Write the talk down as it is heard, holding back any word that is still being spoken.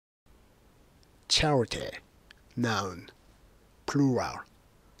Charity, noun, plural,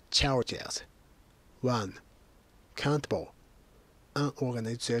 charities. 1. Countable, an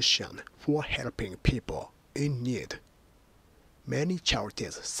organization for helping people in need. Many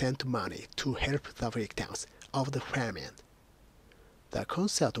charities sent money to help the victims of the famine. The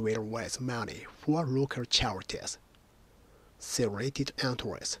concert will raise money for local charities. See related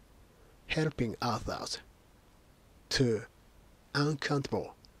entries. Helping others. 2.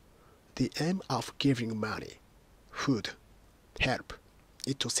 Uncountable, the aim of giving money, food, help,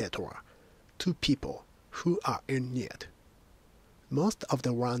 etc. to people who are in need. Most of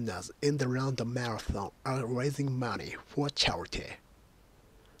the runners in the London Marathon are raising money for charity.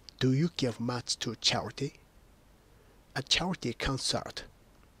 Do you give much to charity? A charity concert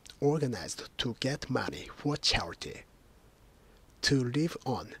organized to get money for charity. To live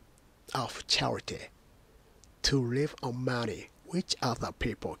on, of charity. To live on money which other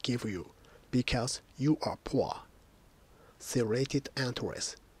people give you because you are poor. See related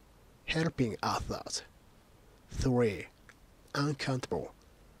entries. Helping others. 3. Uncountable,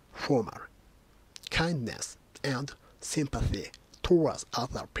 formal, kindness and sympathy towards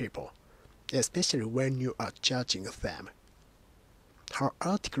other people, especially when you are judging them. Her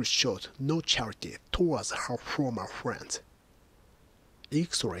article showed no charity towards her former friends.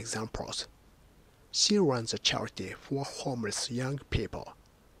 Extra examples. She runs a charity for homeless young people.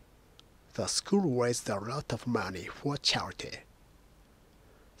 The school raised a lot of money for charity.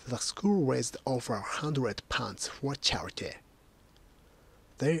 The school raised over £100 for charity.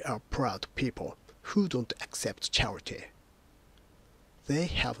 They are proud people who don't accept charity. They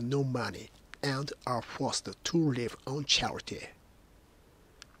have no money and are forced to live on charity.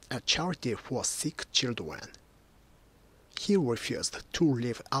 A charity for sick children. He refused to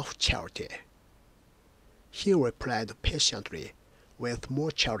live off charity. He replied patiently with more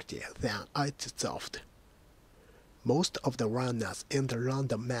charity than I deserved. Most of the runners in the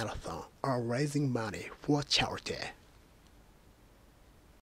London Marathon are raising money for charity.